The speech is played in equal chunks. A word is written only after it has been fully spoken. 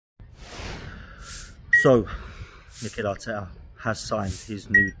So, Mikel Arteta has signed his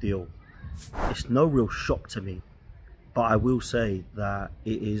new deal. It's no real shock to me, but I will say that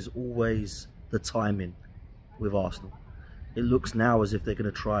it is always the timing with Arsenal. It looks now as if they're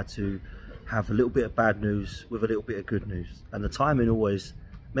going to try to have a little bit of bad news with a little bit of good news. And the timing always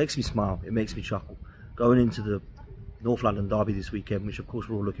makes me smile, it makes me chuckle. Going into the North London derby this weekend, which of course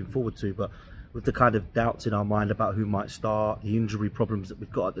we're all looking forward to, but with the kind of doubts in our mind about who might start, the injury problems that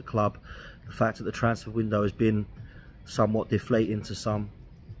we've got at the club, the fact that the transfer window has been somewhat deflating to some.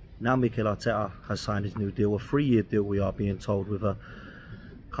 Now Mikel Arteta has signed his new deal, a 3-year deal we are being told, with a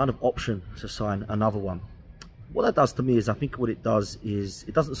kind of option to sign another one. What that does to me is, I think what it does is,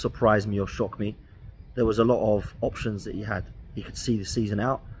 it doesn't surprise me or shock me. There was a lot of options that he had. He could see the season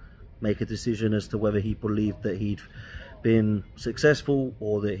out, make a decision as to whether he believed that he'd been successful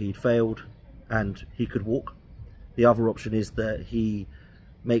or that he'd failed, and he could walk. The other option is that he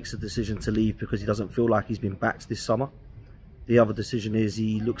makes a decision to leave because he doesn't feel like he's been backed this summer. The other decision is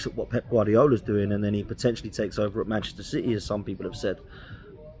he looks at what Pep Guardiola's doing and then he potentially takes over at Manchester City, as some people have said.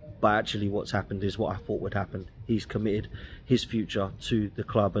 But actually what's happened is what I thought would happen. He's committed his future to the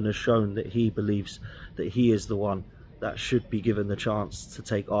club and has shown that he believes that he is the one that should be given the chance to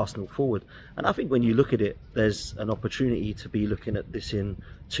take Arsenal forward. And I think when you look at it, there's an opportunity to be looking at this in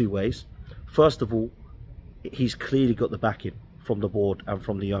two ways. First of all, he's clearly got the backing from the board and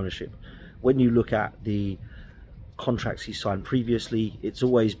from the ownership. When you look at the contracts he signed previously, it's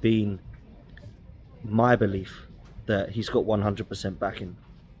always been my belief that he's got 100% backing.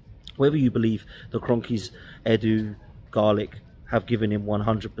 Whether you believe the Cronkies, Edu, Garlic have given him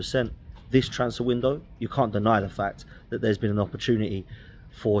 100%, this transfer window, you can't deny the fact that there's been an opportunity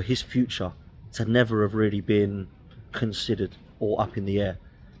for his future to never have really been considered or up in the air.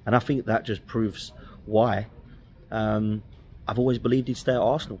 And I think that just proves why I've always believed he'd stay at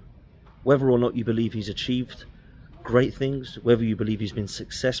Arsenal. Whether or not you believe he's achieved great things, whether you believe he's been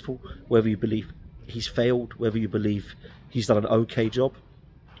successful, whether you believe he's failed, whether you believe he's done an okay job,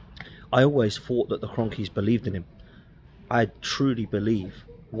 I always thought that the Cronkies believed in him. I truly believe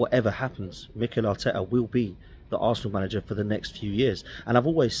whatever happens, Mikel Arteta will be the Arsenal manager for the next few years. And I've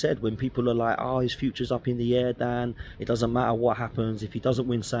always said, when people are like, oh, his future's up in the air, Dan, it doesn't matter what happens, if he doesn't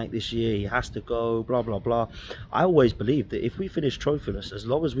win something this year, he has to go, blah, blah, blah. I always believed that if we finish trophyless, as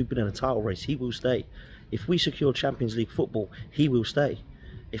long as we've been in a title race, he will stay. If we secure Champions League football, he will stay.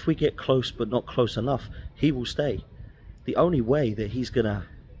 If we get close but not close enough, he will stay. The only way that he's going to,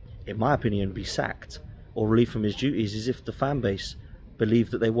 in my opinion, be sacked or relieved from his duties is if the fan base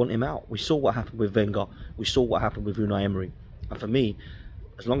believe that they want him out. We saw what happened with Wenger. We saw what happened with Unai Emery. And for me,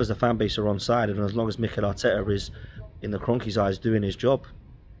 as long as the fan base are on side and as long as Mikel Arteta is, in the Cronkies' eyes, doing his job,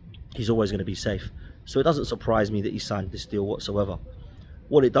 he's always going to be safe. So it doesn't surprise me that he signed this deal whatsoever.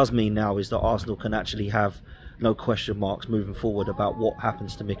 What it does mean now is that Arsenal can actually have no question marks moving forward about what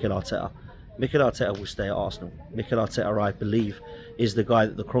happens to Mikel Arteta. Mikel Arteta will stay at Arsenal. Mikel Arteta, I believe, is the guy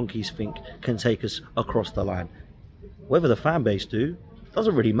that the Cronkies think can take us across the line. Whether the fan base do,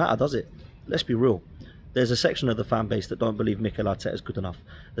 doesn't really matter, does it? Let's be real. There's a section of the fan base that don't believe Mikel Arteta is good enough.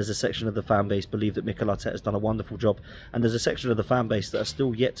 There's a section of the fan base believe that Mikel Arteta has done a wonderful job. And there's a section of the fan base that are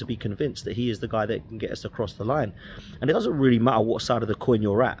still yet to be convinced that he is the guy that can get us across the line. And it doesn't really matter what side of the coin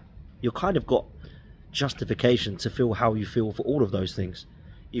you're at. You've kind of got justification to feel how you feel for all of those things.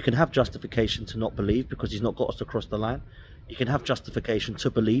 You can have justification to not believe because he's not got us across the line. You can have justification to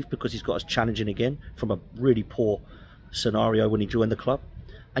believe because he's got us challenging again from a really poor scenario when he joined the club.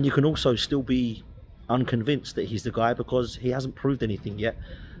 And you can also still be unconvinced that he's the guy because he hasn't proved anything yet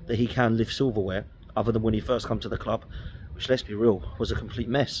that he can lift silverware, other than when he first come to the club, which, let's be real, was a complete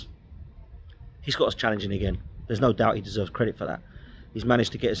mess. He's got us challenging again. There's no doubt he deserves credit for that. He's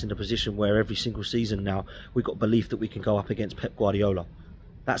managed to get us in a position where every single season now we've got belief that we can go up against Pep Guardiola.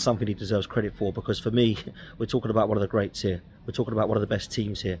 That's something he deserves credit for, because for me, we're talking about one of the greats here. We're talking about one of the best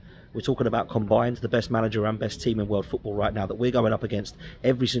teams here. We're talking about combined the best manager and best team in world football right now that we're going up against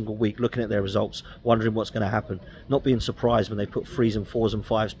every single week, looking at their results, wondering what's going to happen, not being surprised when they put 3s and 4s and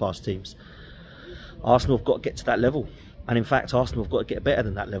 5s past teams. Arsenal have got to get to that level. And in fact, Arsenal have got to get better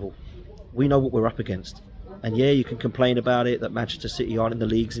than that level. We know what we're up against. And yeah, you can complain about it, that Manchester City aren't in the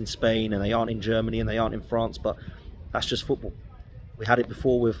leagues in Spain and they aren't in Germany and they aren't in France, but that's just football. We had it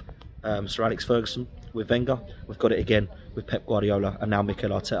before with Sir Alex Ferguson, with Wenger. We've got it again with Pep Guardiola and now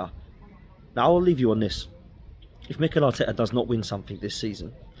Mikel Arteta. Now, I'll leave you on this. If Mikel Arteta does not win something this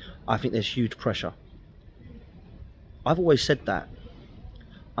season, I think there's huge pressure. I've always said that.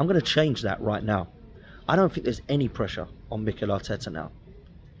 I'm going to change that right now. I don't think there's any pressure on Mikel Arteta now.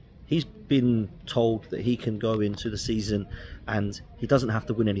 He's been told that he can go into the season and he doesn't have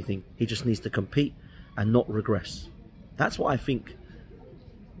to win anything. He just needs to compete and not regress. That's what I think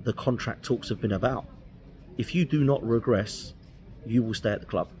the contract talks have been about. If you do not regress, you will stay at the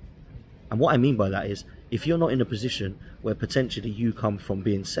club. And what I mean by that is, if you're not in a position where potentially you come from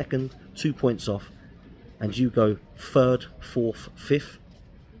being second, 2 points off, and you go third, fourth, fifth,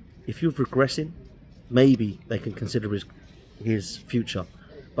 if you're regressing, maybe they can consider his future.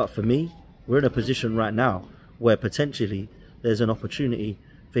 But for me, we're in a position right now where potentially there's an opportunity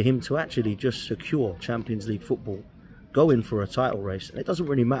for him to actually just secure Champions League football, go in for a title race, and it doesn't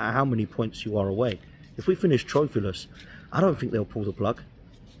really matter how many points you are away. If we finish trophyless, I don't think they'll pull the plug.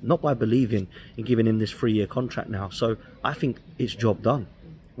 Not by believing in giving him this 3-year contract now. So I think it's job done.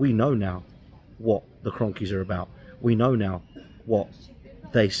 We know now what the Cronkies are about. We know now what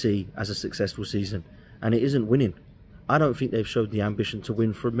they see as a successful season. And it isn't winning. I don't think they've showed the ambition to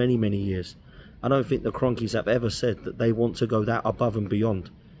win for many, many years. I don't think the Cronkies have ever said that they want to go that above and beyond.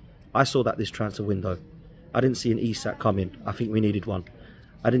 I saw that this transfer window. I didn't see an Isak come in. I think we needed one.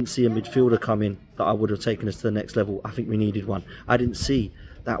 I didn't see a midfielder come in that I would have taken us to the next level. I think we needed one. I didn't see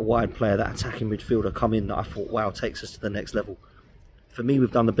that wide player, that attacking midfielder come in that I thought, wow, takes us to the next level. For me,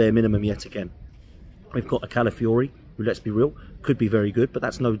 we've done the bare minimum yet again. We've got a Calafiori, who, let's be real, could be very good, but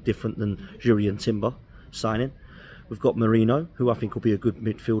that's no different than Jurien Timber signing. We've got Marino, who I think will be a good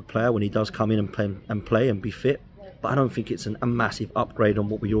midfield player when he does come in and play and be fit. But I don't think it's a massive upgrade on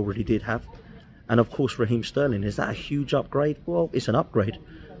what we already did have. And of course, Raheem Sterling, is that a huge upgrade? Well, it's an upgrade.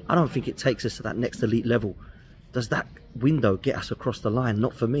 I don't think it takes us to that next elite level. Does that window get us across the line?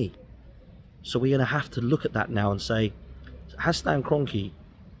 Not for me. So we're going to have to look at that now and say, has Stan Kroenke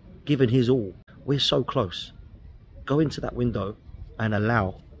given his all? We're so close. Go into that window and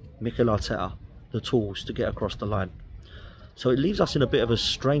allow Mikel Arteta the tools to get across the line. So it leaves us in a bit of a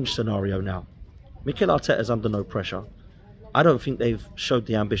strange scenario now. Mikel Arteta's under no pressure. I don't think they've showed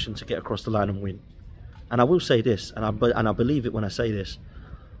the ambition to get across the line and win. And I will say this, and I believe it when I say this,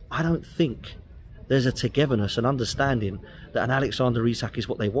 I don't think there's a togetherness and understanding that an Alexander Isak is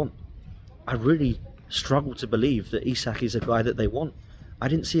what they want. I really struggle to believe that Isak is a guy that they want. I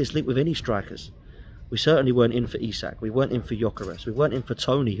didn't see us linked with any strikers. We certainly weren't in for Isak. We weren't in for Gyökeres. We weren't in for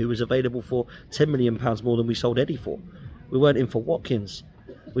Tony, who was available for £10 million more than we sold Eddie for. We weren't in for Watkins.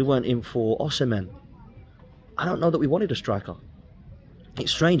 We weren't in for Osimhen. I don't know that we wanted a striker.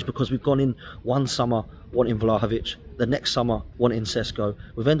 It's strange because we've gone in one summer wanting Vlahovic, the next summer wanting Sesko.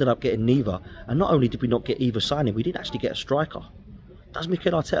 We've ended up getting neither. And not only did we not get either signing, we didn't actually get a striker. Does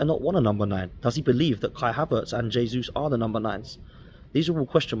Mikel Arteta not want a number 9? Does he believe that Kai Havertz and Jesus are the number 9s? These are all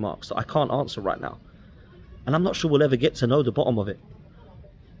question marks that I can't answer right now. And I'm not sure we'll ever get to know the bottom of it.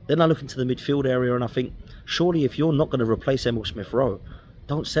 Then I look into the midfield area and I think, surely if you're not going to replace Emil Smith-Rowe,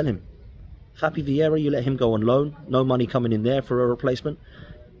 don't sell him. Fabi Vieira, you let him go on loan, no money coming in there for a replacement.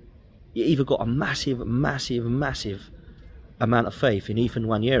 You either got a massive amount of faith in Ethan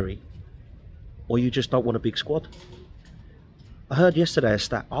Nwaneri, or you just don't want a big squad. I heard yesterday a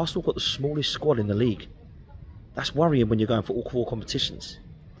stat, Arsenal got the smallest squad in the league. That's worrying when you're going for all 4 competitions.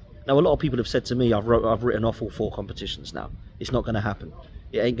 Now, a lot of people have said to me, I've written off all 4 competitions now. It's not going to happen.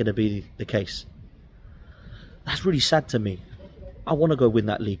 It ain't going to be the case. That's really sad to me. I want to go win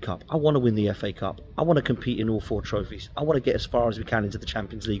that League Cup. I want to win the FA Cup. I want to compete in all 4 trophies. I want to get as far as we can into the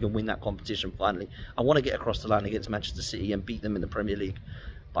Champions League and win that competition finally. I want to get across the line against Manchester City and beat them in the Premier League.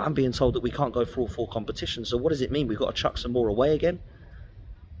 But I'm being told that we can't go for all 4 competitions. So what does it mean? We've got to chuck some more away again?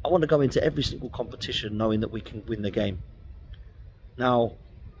 I want to go into every single competition knowing that we can win the game. Now,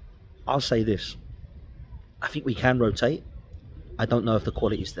 I'll say this. I think we can rotate. I don't know if the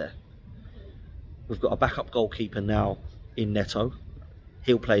quality's there. We've got a backup goalkeeper now in Neto.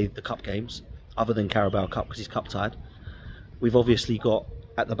 He'll play the cup games, other than Carabao Cup because he's cup tied. We've obviously got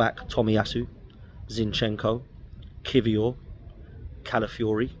at the back Tomiyasu, Zinchenko, Kivior,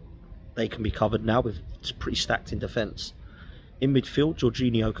 Calafiori. They can be covered now. It's pretty stacked in defence. In midfield,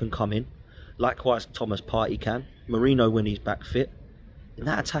 Jorginho can come in. Likewise, Thomas Partey can. Marino when he's back fit. In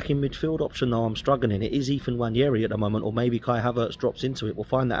that attacking midfield option, though, I'm struggling. It is Ethan Nwaneri at the moment, or maybe Kai Havertz drops into it. We'll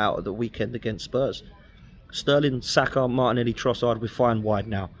find that out at the weekend against Spurs. Sterling, Saka, Martinelli, Trossard, we're fine wide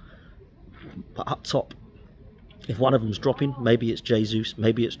now. But up top, if one of them's dropping, maybe it's Jesus,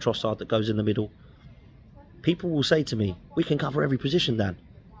 maybe it's Trossard that goes in the middle. People will say to me, we can cover every position, Dan.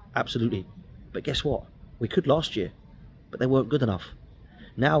 Absolutely. But guess what? We could last year, but they weren't good enough.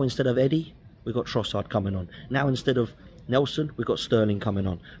 Now, instead of Eddie, we've got Trossard coming on. Now, instead of Nelson, we've got Sterling coming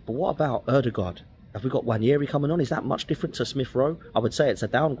on. But what about Ødegaard? Have we got Nwaneri coming on? Is that much different to Smith-Rowe? I would say it's a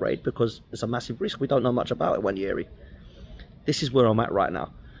downgrade because it's a massive risk. We don't know much about it, Nwaneri. This is where I'm at right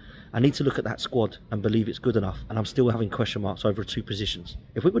now. I need to look at that squad and believe it's good enough. And I'm still having question marks over 2 positions.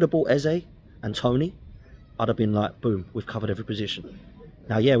 If we would have bought Eze, and Tony, I'd have been like, boom, we've covered every position.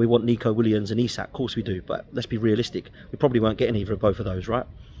 Now, yeah, we want Nico Williams and Isak, of course we do, but let's be realistic. We probably won't get either of both of those, right?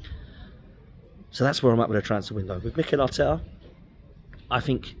 So that's where I'm at with the transfer window. With Mikel Arteta, I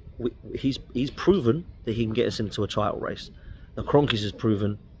think he's proven that he can get us into a title race. The Kroenkes has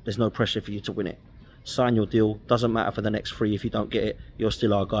proven there's no pressure for you to win it. Sign your deal, doesn't matter for the next 3. If you don't get it, you're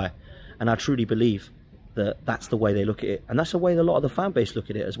still our guy. And I truly believe that that's the way they look at it. And that's the way a lot of the fan base look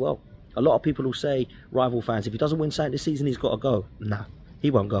at it as well. A lot of people will say, rival fans, if he doesn't win something this season, he's got to go. Nah,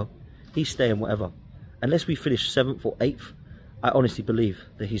 he won't go. He's staying whatever. Unless we finish 7th or 8th, I honestly believe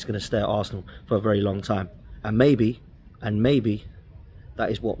that he's going to stay at Arsenal for a very long time. And maybe,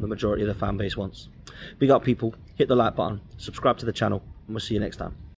 that is what the majority of the fan base wants. Big up, people. Hit the like button. Subscribe to the channel. And we'll see you next time.